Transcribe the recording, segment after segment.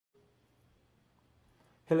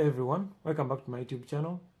Hello everyone, welcome back to my YouTube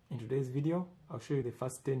channel. In today's video, I'll show you the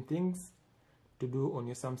first 10 things to do on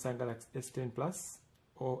your Samsung Galaxy S10 Plus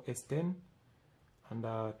or S10. And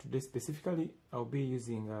today specifically, I'll be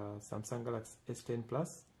using Samsung Galaxy S10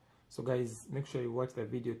 Plus. So guys, make sure you watch the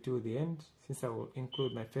video till the end, since I will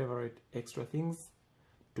include my favorite extra things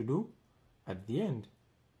to do at the end.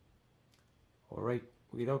 Alright,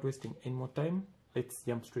 without wasting any more time, let's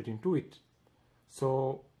jump straight into it.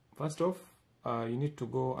 So first off, you need to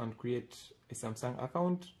go and create a Samsung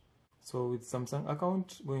account. So with Samsung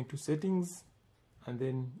account, go into settings and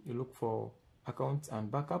then you look for accounts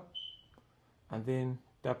and backup and then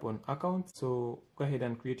tap on account. So go ahead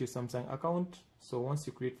and create your Samsung account. So once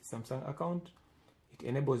you create the Samsung account, it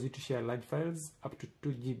enables you to share large files up to 2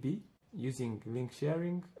 GB using link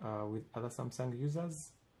sharing with other Samsung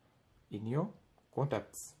users in your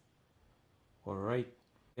contacts. Alright,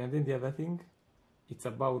 and then the other thing, it's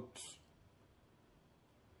about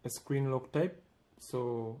a screen lock type.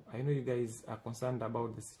 So I know you guys are concerned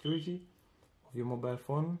about the security of your mobile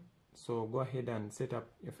phone, so go ahead and set up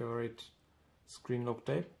your favorite screen lock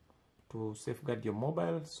type to safeguard your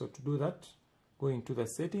mobile. So to do that, go into the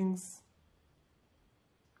settings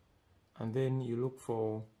and then you look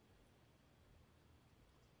for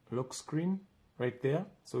lock screen right there.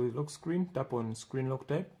 So with lock screen, tap on screen lock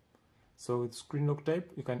type. So with screen lock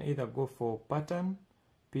type, you can either go for pattern,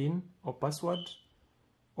 pin or password,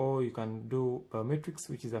 or you can do biometrics,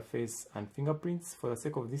 which is a face and fingerprints. For the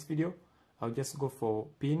sake of this video, I'll just go for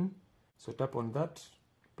pin. So tap on that,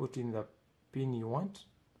 put in the pin you want,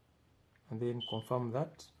 and then confirm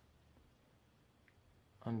that.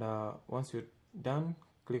 And once you're done,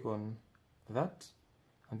 click on that,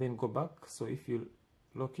 and then go back. So if you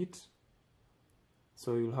lock it,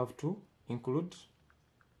 so you'll have to include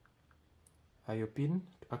your pin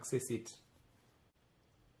to access it.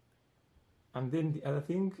 And then the other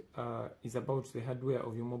thing is about the hardware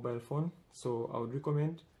of your mobile phone. So I would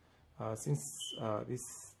recommend, since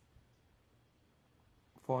this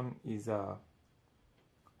phone is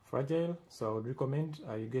fragile, so I would recommend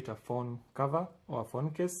you get a phone cover or a phone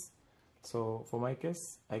case. So for my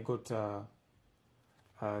case, I got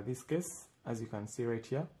this case, as you can see right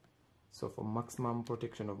here. So for maximum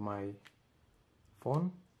protection of my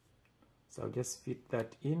phone, so I'll just fit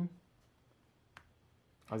that in,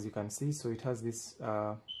 as you can see. So it has this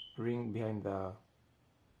ring behind the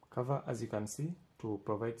cover, as you can see, to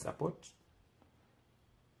provide support,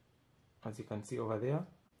 as you can see over there.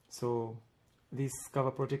 So this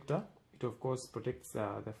cover protector, it of course protects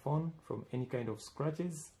the phone from any kind of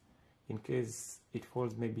scratches in case it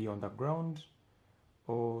falls maybe on the ground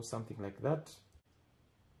or something like that.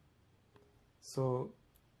 So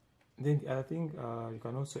then the other thing, you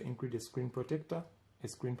can also include a screen protector.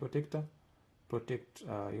 Protect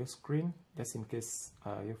your screen just in case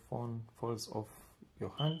your phone falls off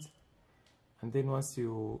your hands. And then once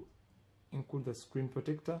you include the screen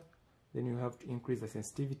protector, then you have to increase the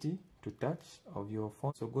sensitivity to touch of your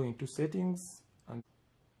phone. So go into settings and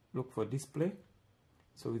look for display.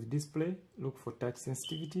 So with display, look for touch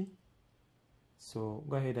sensitivity. So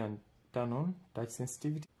go ahead and turn on touch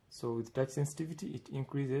sensitivity. So with touch sensitivity, it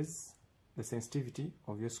increases the sensitivity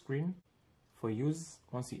of your screen for use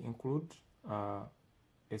once you include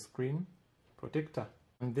a screen protector.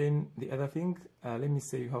 And then the other thing, let me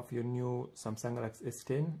say you have your new Samsung Galaxy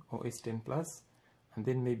S10 or S10 Plus, and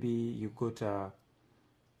then maybe you got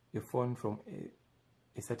your phone from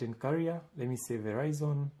a certain carrier, let me say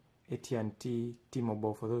Verizon, AT&T,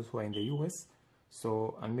 T-Mobile for those who are in the US.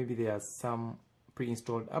 So, and maybe there are some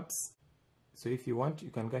pre-installed apps. So if you want, you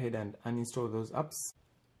can go ahead and uninstall those apps.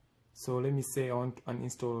 So let me say I want to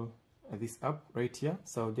uninstall this app right here.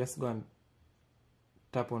 So I'll just go and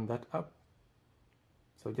tap on that app.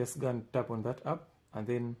 So just go and tap on that app, and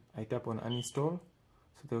then I tap on uninstall.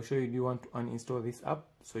 So they'll show you, do you want to uninstall this app?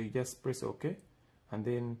 So you just press OK, and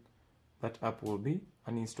then that app will be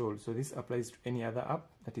uninstalled. So this applies to any other app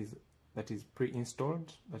that is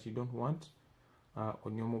pre-installed that you don't want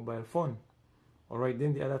on your mobile phone. Alright,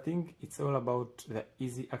 then the other thing, it's all about the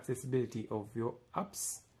easy accessibility of your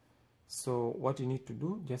apps. So what you need to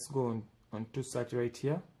do, just go on to search right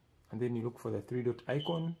here, and then you look for the 3-dot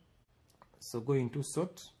icon. So go into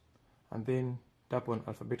sort, and then tap on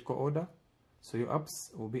alphabetical order. So your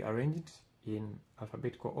apps will be arranged in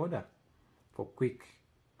alphabetical order for quick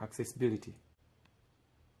accessibility.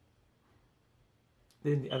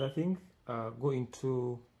 Then the other thing, go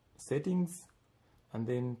into settings, and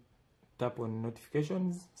then tap on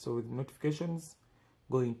notifications. So with notifications,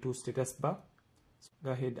 go into status bar. So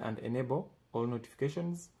go ahead and enable all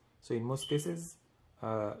notifications. So in most cases,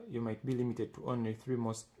 you might be limited to only 3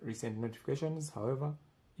 most recent notifications. However,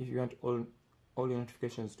 if you want all your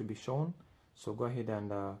notifications to be shown, so go ahead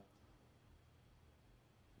and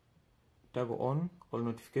toggle on all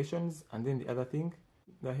notifications. And then the other thing,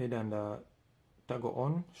 go ahead and toggle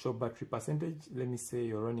on show battery percentage. Let me say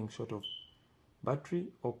you're running short of battery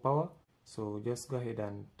or power, so just go ahead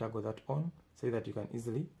and toggle that on so that you can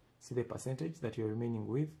easily see the percentage that you're remaining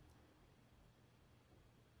with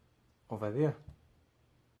over there.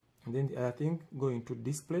 And then the other thing, go into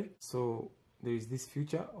display. So there is this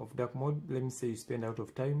feature of dark mode. Let me say you spend a lot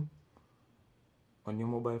of time on your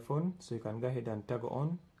mobile phone, so you can go ahead and toggle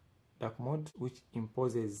on dark mode, which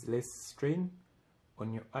imposes less strain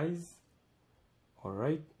on your eyes.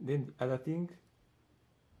 Alright, then the other thing,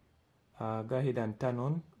 go ahead and turn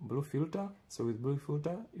on blue filter. So with blue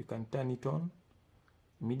filter, you can turn it on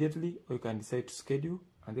immediately, or you can decide to schedule.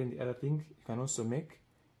 And then the other thing, you can also make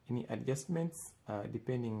any adjustments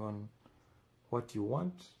depending on what you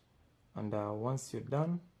want. And once you're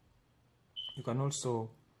done, you can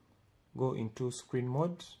also go into screen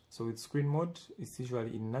mode. So with screen mode, it's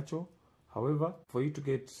usually in natural. However, for you to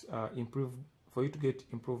get improved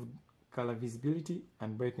color visibility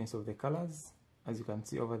and brightness of the colors, as you can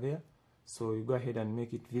see over there, so you go ahead and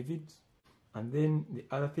make it vivid. And then the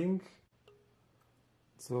other thing,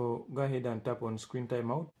 so go ahead and tap on screen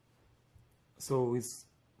timeout. So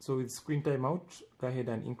with screen timeout, go ahead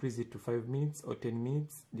and increase it to 5 minutes or 10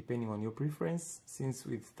 minutes depending on your preference, since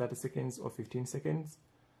with 30 seconds or 15 seconds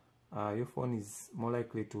your phone is more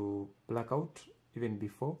likely to black out even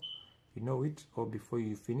before you know it, or before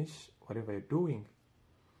you finish whatever you're doing.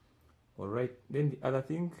 Alright, then the other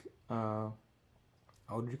thing, I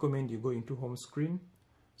would recommend you go into home screen.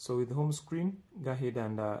 So with home screen, go ahead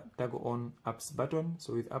and toggle on apps button.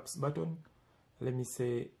 So with apps button, let me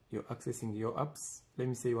say you're accessing your apps. Let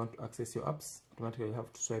me say you want to access your apps, automatically you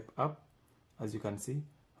have to swipe up, as you can see.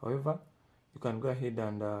 However, you can go ahead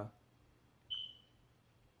and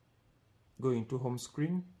go into home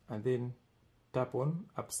screen and then tap on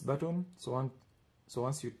apps button. So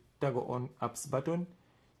once you toggle on apps button,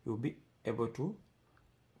 you'll be able to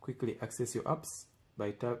quickly access your apps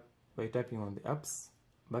by tapping on the apps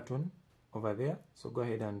button over there. So go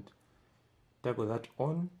ahead and toggle that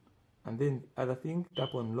on. And then the other thing,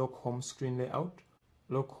 tap on lock home screen layout.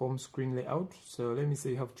 Lock home screen layout. So let me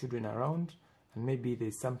say you have children around and maybe they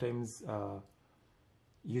sometimes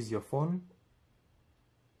use your phone,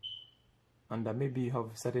 and maybe you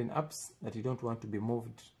have certain apps that you don't want to be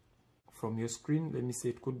moved from your screen. Let me say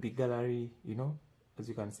it could be gallery, you know, as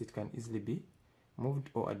you can see, it can easily be moved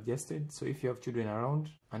or adjusted. So if you have children around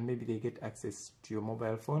and maybe they get access to your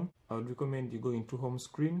mobile phone, I would recommend you go into home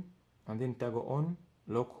screen and then toggle on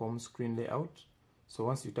lock home screen layout. So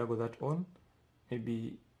once you toggle that on,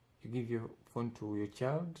 maybe you give your phone to your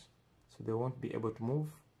child, so they won't be able to move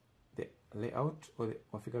the layout or the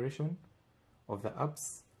configuration of the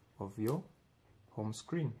apps of your home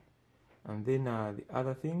screen. And then the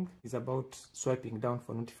other thing is about swiping down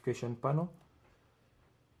for notification panel.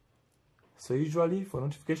 So usually for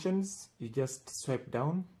notifications, you just swipe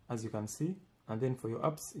down, as you can see, and then for your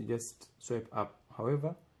apps, you just swipe up.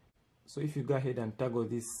 However, so if you go ahead and toggle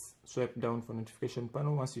this swipe down for notification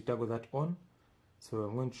panel, once you toggle that on, so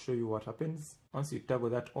I'm going to show you what happens. Once you toggle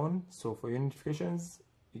that on, so for your notifications,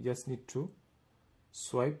 you just need to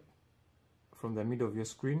swipe from the middle of your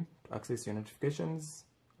screen to access your notifications,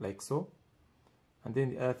 like so. And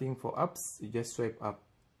then the other thing for apps, you just swipe up.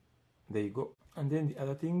 There you go. And then the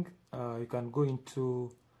other thing, you can go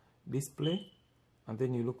into display and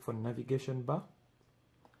then you look for navigation bar.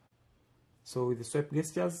 So with the swipe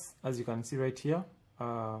gestures, as you can see right here,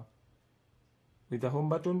 with the home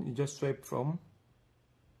button, you just swipe from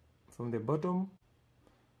the bottom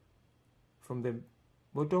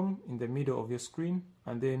in the middle of your screen,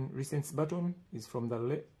 and then recent button is from the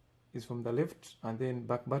left, and then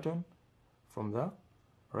back button from the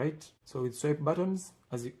right. So with swipe buttons,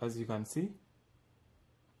 as you can see,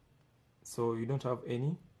 so you don't have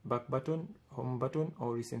any back button, home button,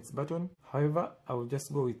 or recent button. However, I will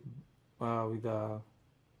just go with the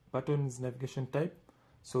buttons navigation type.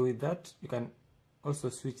 So with that, you can also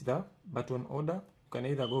switch the button order. You can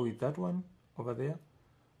either go with that one over there,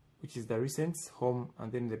 which is the recent, home,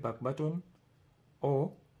 and then the back button,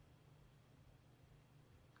 or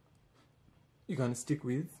you can stick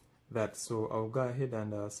with that. So I'll go ahead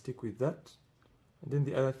and stick with that. And then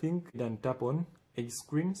the other thing, then tap on edge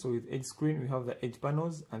screen. So with edge screen, we have the edge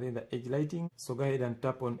panels and then the edge lighting. So go ahead and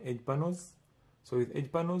tap on edge panels. So with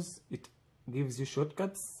edge panels, it gives you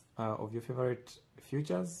shortcuts of your favorite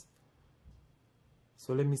features.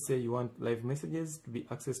 So let me say you want live messages to be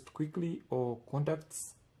accessed quickly, or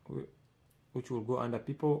contacts which will go under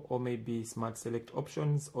people, or maybe smart select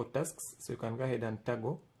options or tasks. So you can go ahead and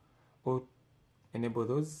toggle or enable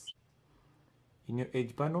those in your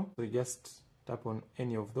edge panel. So you just tap on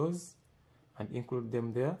any of those and include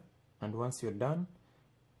them there, and once you're done,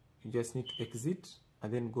 you just need to exit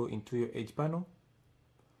and then go into your edge panel.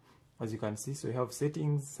 As you can see, so you have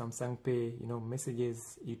settings, Samsung Pay,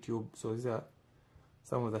 messages, YouTube. So these are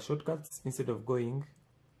some of the shortcuts. Instead of going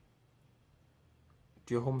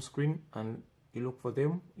to your home screen and you look for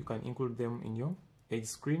them, you can include them in your edge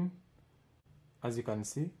screen. As you can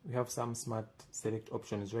see, we have some smart select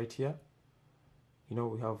options right here.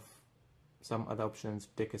 We have some other options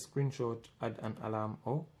to take a screenshot, add an alarm,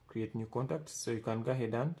 or create new contacts. So you can go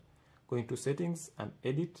ahead and go into settings and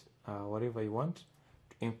edit whatever you want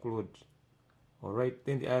to include. Alright,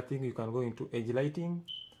 then the other thing, you can go into edge lighting.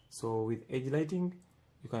 So with edge lighting,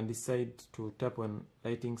 you can decide to tap on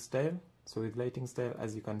lighting style. So with lighting style,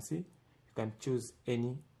 as you can see, you can choose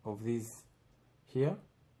any of these here,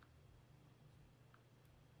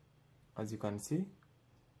 as you can see.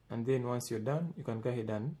 And then once you're done, you can go ahead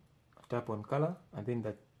and tap on color and then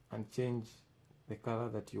change the color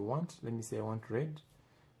that you want. Let me say I want red,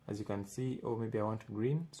 as you can see, or maybe I want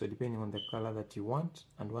green. So depending on the color that you want,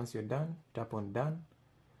 and once you're done, tap on done,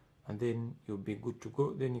 and then you'll be good to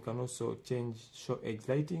go. Then you can also change show edge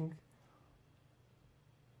lighting.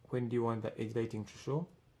 When do you want the edge lighting to show?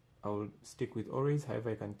 I will stick with always, however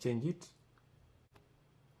I can change it.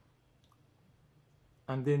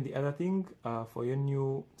 And then the other thing, for your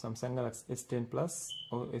new Samsung Galaxy S10 Plus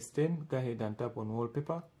or S10, go ahead and tap on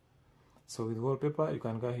wallpaper. So with wallpaper, you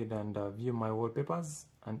can go ahead and view my wallpapers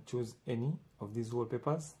and choose any of these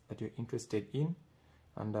wallpapers that you're interested in.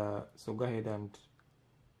 And so you go ahead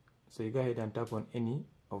and tap on any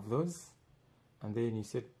of those, and then you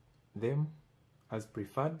set them as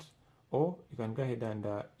preferred, or you can go ahead and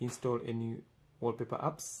install any wallpaper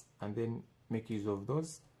apps and then make use of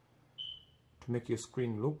those to make your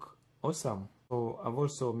screen look awesome. So I've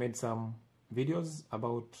also made some videos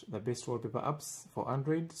about the best wallpaper apps for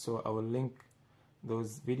Android, so I will link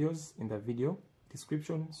those videos in the video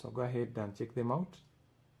description, so go ahead and check them out.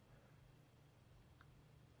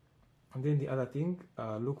 And then the other thing,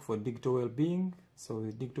 look for digital well-being. So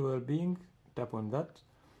with digital well-being, tap on that.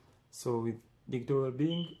 So with digital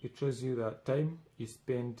well-being, it shows you the time you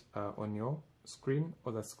spend on your screen,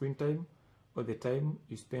 or the screen time, or the time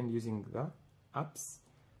you spend using the apps.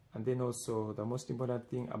 And then also the most important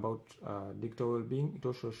thing about digital well-being, it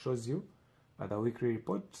also shows you the weekly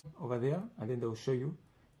report over there, and then they will show you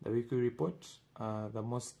the weekly report, the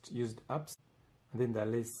most used apps, and then the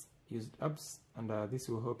less used apps, and this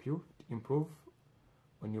will help you to improve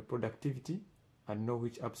on your productivity and know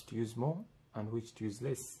which apps to use more and which to use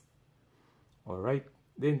less. Alright,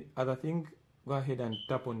 then the other thing, go ahead and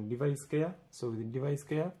tap on device care. So with device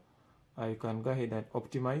care, you can go ahead and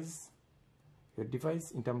optimize your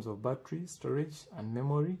device in terms of battery, storage, and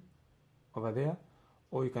memory over there.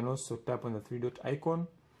 Or you can also tap on the 3-dot icon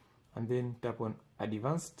and then tap on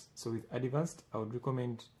advanced. So with advanced, I would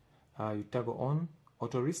recommend you toggle on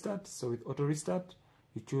auto restart. So with auto restart,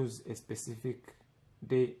 you choose a specific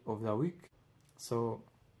day of the week. So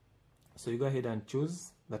you go ahead and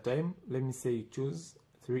choose the time. Let me say you choose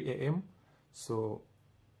 3 a.m. So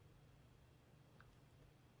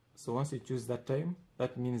once you choose that time,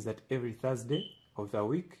 that means that every Thursday of the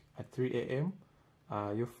week at 3 a.m.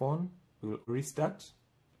 Your phone will restart,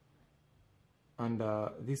 and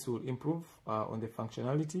this will improve on the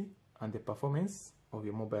functionality and the performance of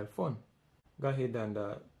your mobile phone. Go ahead and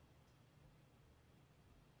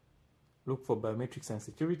look for biometrics and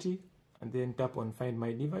security, and then tap on Find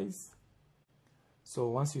My Device. So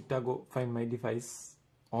once you toggle Find My Device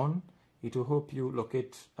on, it will help you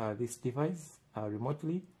locate this device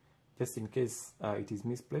remotely, just in case it is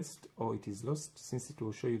misplaced or it is lost, since it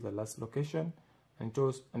will show you the last location, and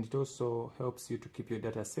it also helps you to keep your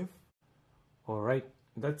data safe. Alright,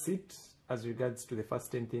 that's it as regards to the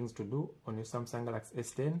first 10 things to do on your Samsung Galaxy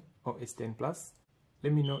S10 or S10 Plus.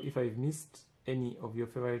 Let me know if I've missed any of your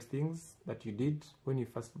favorite things that you did when you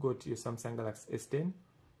first got your Samsung Galaxy S10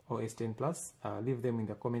 or S10 Plus. Leave them in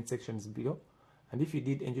the comment sections below. And if you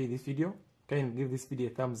did enjoy this video, kindly give this video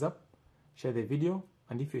a thumbs up, share the video,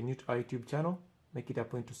 and if you're new to our YouTube channel, make it a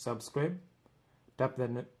point to subscribe. Tap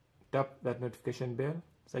that notification bell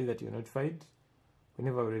so that you're notified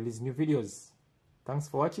whenever we release new videos. Thanks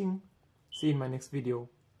for watching. See you in my next video.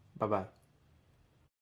 Bye bye.